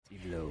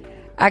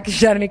Ek is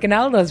Sharon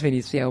Kanaal, dat is weer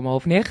iets vir jou om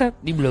 8:30.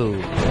 Die blou.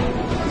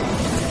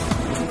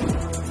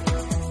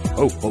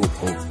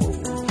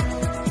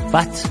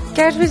 Wat?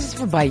 Kersfees is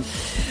verby.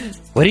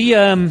 Hoorie,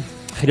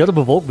 gedeelte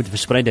bewolk met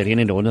verspreide reën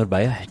en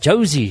donderbuie.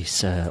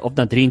 Josie's op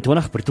na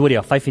 23,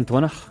 Pretoria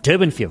 25,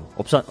 Durbanville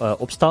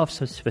opstaaf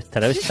soos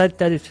tyd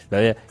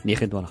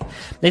 29.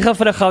 Net gaan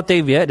vir 'n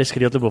Gauteng weer, dis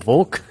gedeelte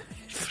bewolk.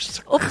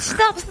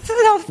 Opstap.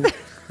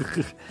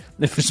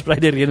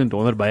 Verspreide reën en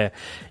donderbuie.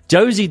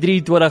 Josie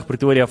 23,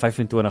 Pretoria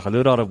 25.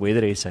 Hallo daar op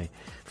Weather SA.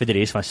 Vir die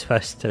res was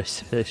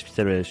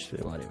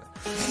whatever.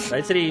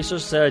 Right, hier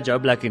is Joe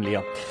Black en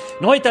Leah.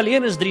 Nooit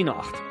alleen is 3 na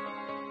 8.